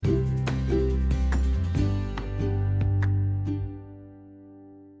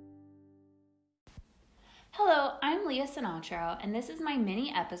Leah Sinatro, and this is my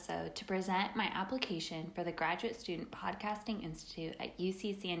mini episode to present my application for the Graduate Student Podcasting Institute at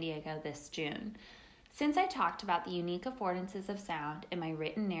UC San Diego this June. Since I talked about the unique affordances of sound in my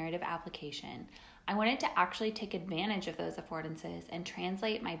written narrative application, I wanted to actually take advantage of those affordances and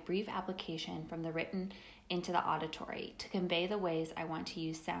translate my brief application from the written into the auditory to convey the ways I want to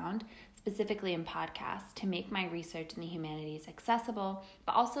use sound, specifically in podcasts, to make my research in the humanities accessible,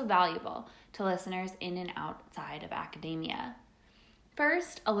 but also valuable to listeners in and outside of academia.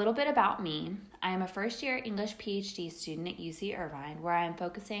 First, a little bit about me. I am a first-year English PhD student at UC Irvine, where I am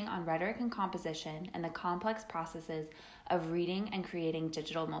focusing on rhetoric and composition and the complex processes of reading and creating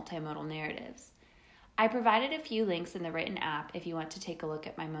digital multimodal narratives. I provided a few links in the written app if you want to take a look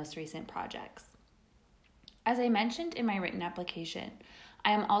at my most recent projects. As I mentioned in my written application,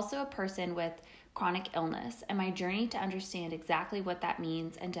 I am also a person with chronic illness, and my journey to understand exactly what that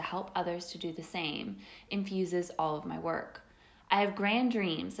means and to help others to do the same infuses all of my work. I have grand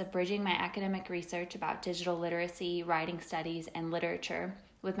dreams of bridging my academic research about digital literacy, writing studies, and literature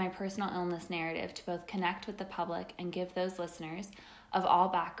with my personal illness narrative to both connect with the public and give those listeners of all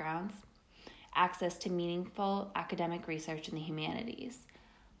backgrounds access to meaningful academic research in the humanities.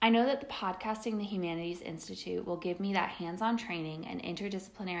 I know that the Podcasting the Humanities Institute will give me that hands-on training and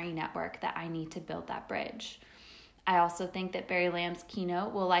interdisciplinary network that I need to build that bridge. I also think that Barry Lamb's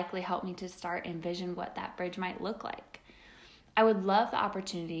keynote will likely help me to start envision what that bridge might look like. I would love the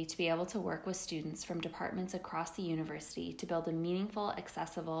opportunity to be able to work with students from departments across the university to build a meaningful,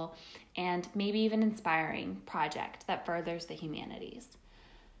 accessible, and maybe even inspiring project that furthers the humanities.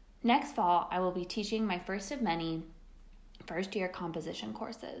 Next fall, I will be teaching my first of many first-year composition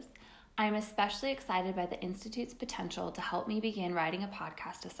courses. I am especially excited by the Institute's potential to help me begin writing a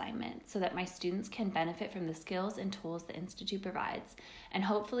podcast assignment so that my students can benefit from the skills and tools the Institute provides and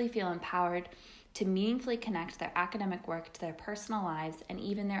hopefully feel empowered to meaningfully connect their academic work to their personal lives and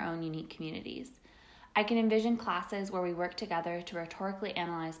even their own unique communities. I can envision classes where we work together to rhetorically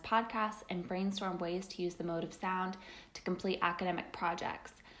analyze podcasts and brainstorm ways to use the mode of sound to complete academic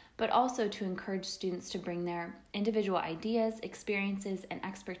projects, but also to encourage students to bring their individual ideas, experiences, and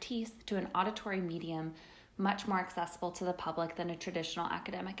expertise to an auditory medium much more accessible to the public than a traditional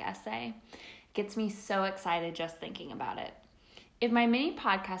academic essay. It gets me so excited just thinking about it. If my mini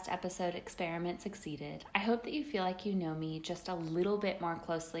podcast episode experiment succeeded, I hope that you feel like you know me just a little bit more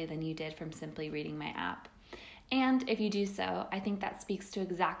closely than you did from simply reading my app. And if you do so, I think that speaks to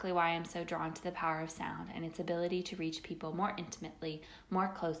exactly why I'm so drawn to the power of sound and its ability to reach people more intimately, more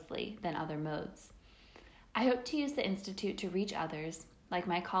closely than other modes. I hope to use the Institute to reach others, like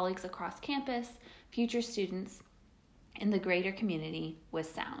my colleagues across campus, future students, and the greater community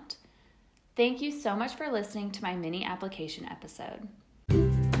with sound. Thank you so much for listening to my mini application episode.